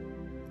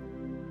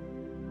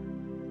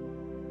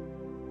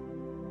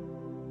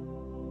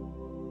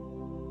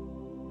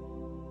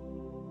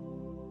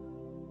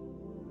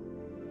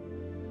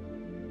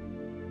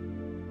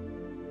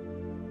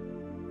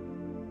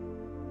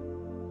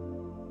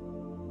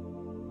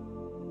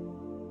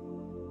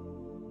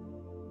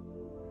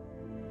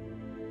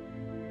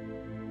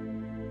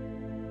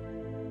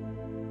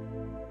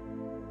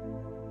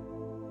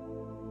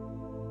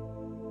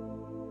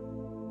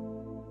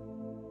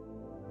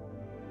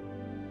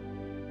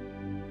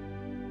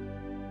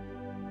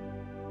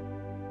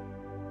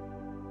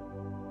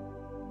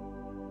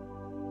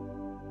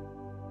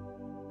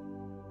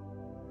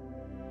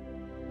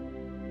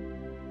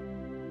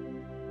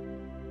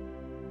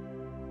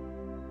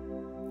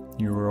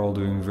 You are all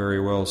doing very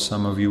well.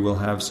 Some of you will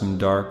have some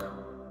dark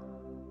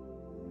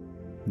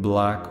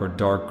black or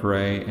dark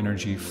gray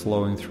energy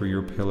flowing through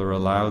your pillar.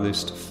 Allow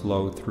this to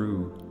flow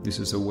through. This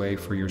is a way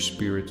for your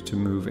spirit to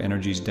move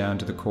energies down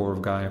to the core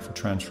of Gaia for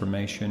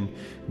transformation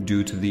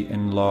due to the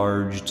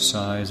enlarged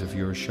size of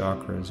your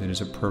chakras. It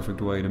is a perfect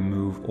way to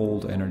move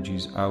old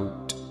energies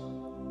out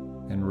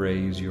and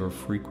raise your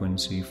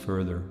frequency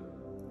further.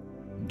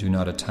 Do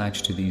not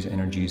attach to these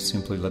energies,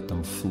 simply let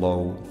them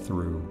flow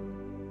through.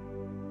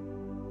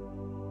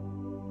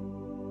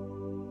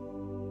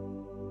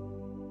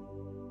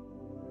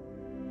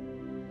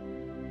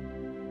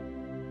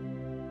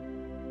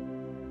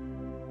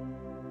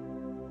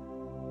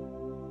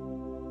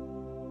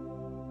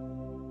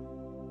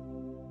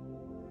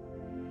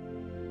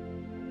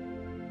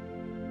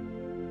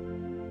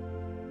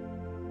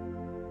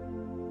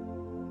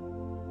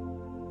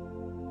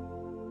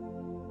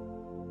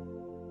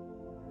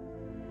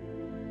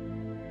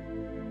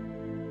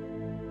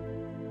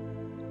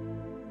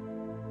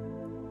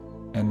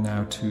 And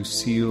now to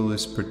seal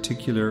this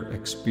particular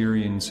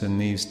experience and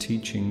these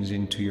teachings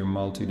into your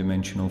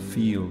multidimensional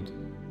field,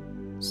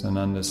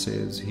 Sananda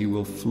says he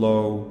will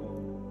flow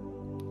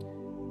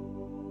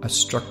a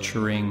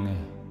structuring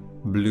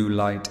blue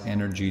light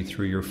energy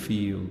through your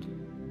field,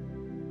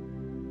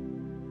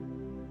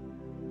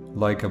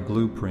 like a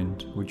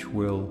blueprint which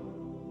will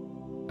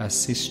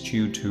assist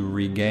you to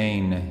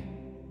regain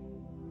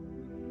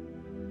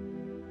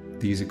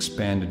these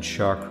expanded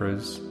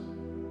chakras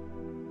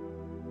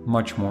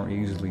much more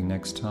easily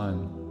next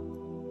time.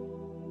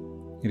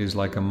 It is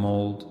like a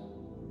mold,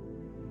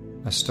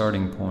 a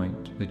starting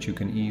point that you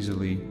can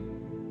easily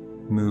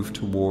move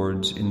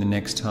towards in the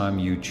next time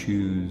you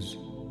choose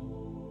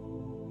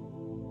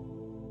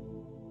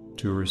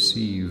to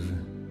receive,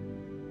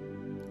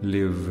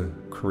 live,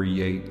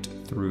 create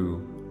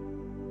through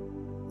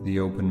the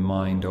open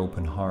mind,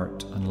 open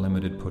heart,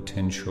 unlimited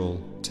potential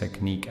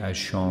technique as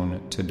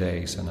shown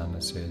today,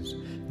 Sananda says.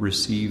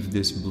 Receive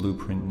this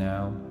blueprint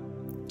now,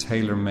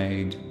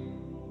 tailor-made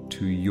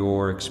to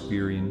your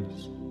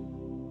experience,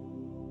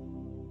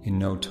 in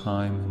no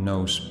time,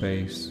 no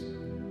space,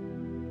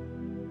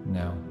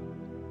 now.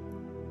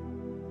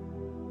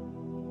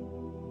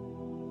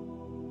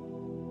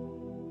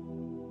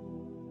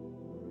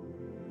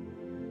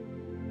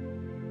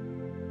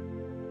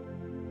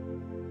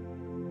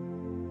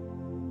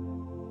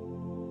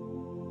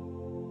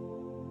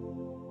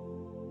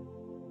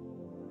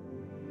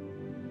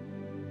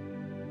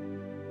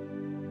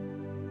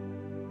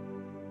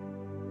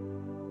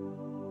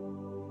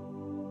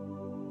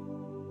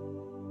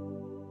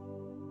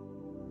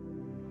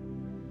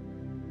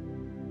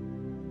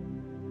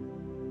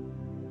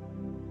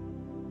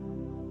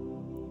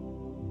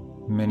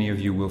 Many of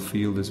you will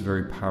feel this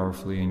very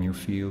powerfully in your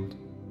field.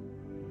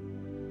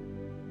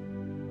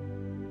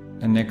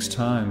 And next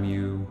time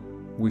you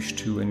wish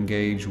to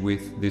engage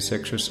with this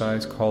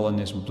exercise, call on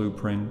this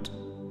blueprint,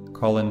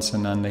 call on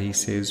Sananda, he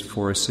says,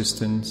 for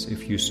assistance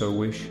if you so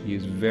wish. He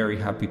is very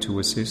happy to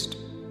assist.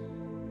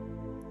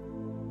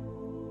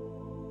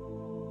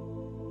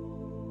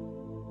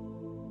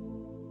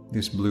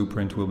 This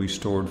blueprint will be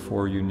stored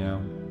for you now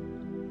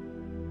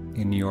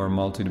in your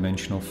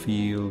multidimensional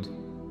field,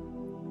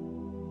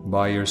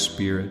 by your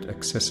spirit,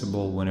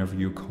 accessible whenever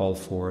you call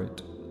for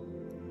it.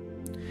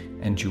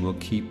 And you will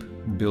keep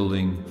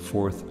building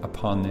forth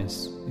upon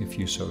this if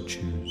you so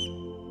choose.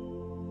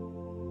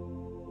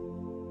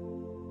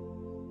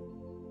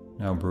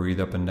 Now breathe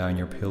up and down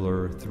your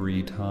pillar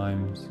 3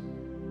 times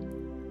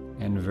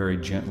and very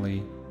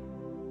gently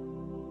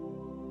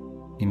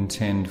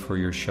intend for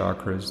your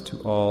chakras to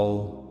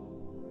all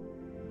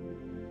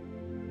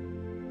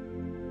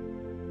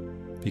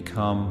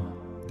become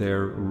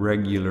their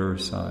regular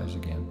size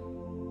again.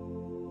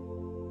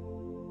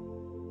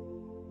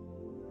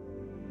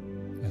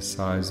 A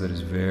size that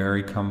is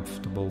very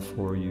comfortable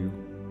for you,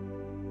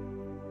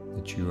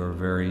 that you are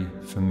very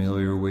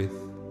familiar with.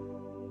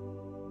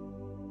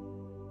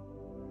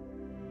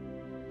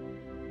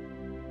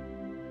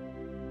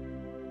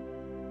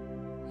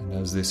 And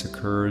as this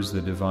occurs,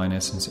 the Divine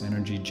Essence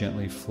energy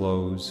gently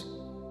flows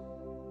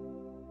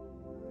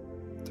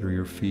through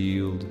your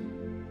field,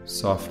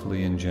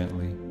 softly and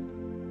gently.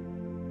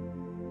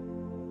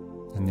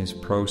 And this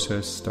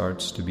process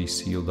starts to be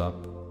sealed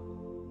up.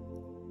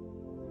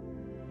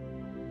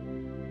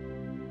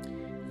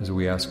 As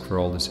we ask for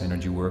all this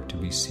energy work to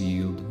be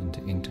sealed and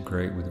to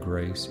integrate with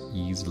grace,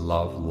 ease,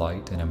 love,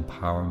 light, and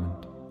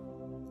empowerment,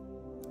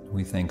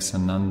 we thank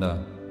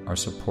Sananda, our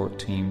support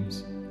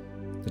teams,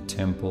 the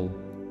temple,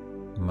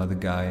 Mother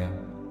Gaia,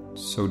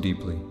 so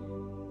deeply.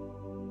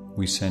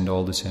 We send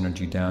all this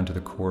energy down to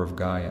the core of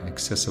Gaia,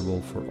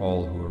 accessible for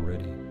all who are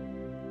ready.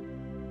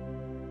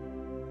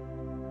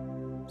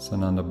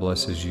 Sananda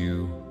blesses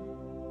you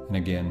and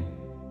again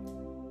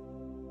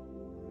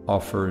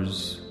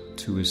offers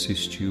to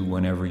assist you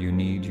whenever you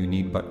need. You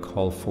need but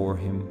call for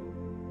him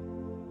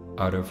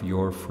out of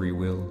your free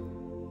will.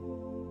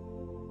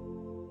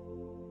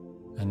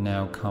 And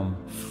now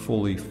come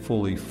fully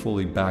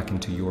back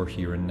into your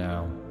here and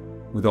now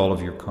with all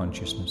of your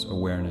consciousness,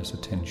 awareness,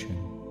 attention.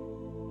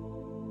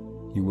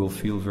 You will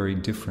feel very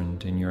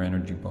different in your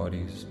energy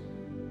bodies.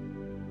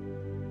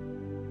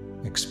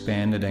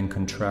 Expanded and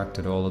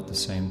contracted all at the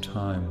same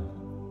time.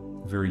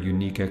 A very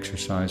unique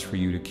exercise for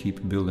you to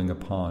keep building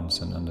upon,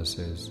 Sananda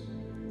says.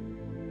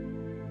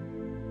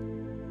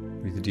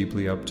 Breathe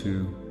deeply up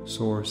to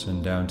Source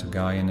and down to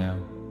Gaia now.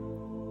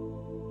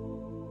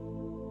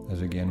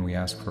 As again we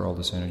ask for all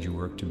this energy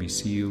work to be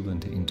sealed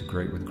and to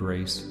integrate with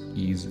grace,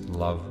 ease,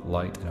 love,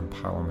 light, and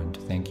empowerment.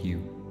 Thank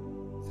you,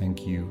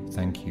 thank you,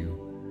 thank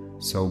you.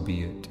 So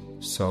be it,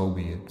 so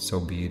be it, so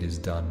be it is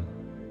done.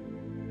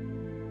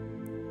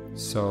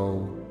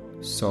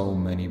 So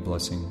many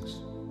blessings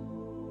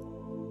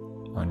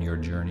on your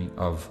journey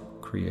of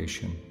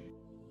creation.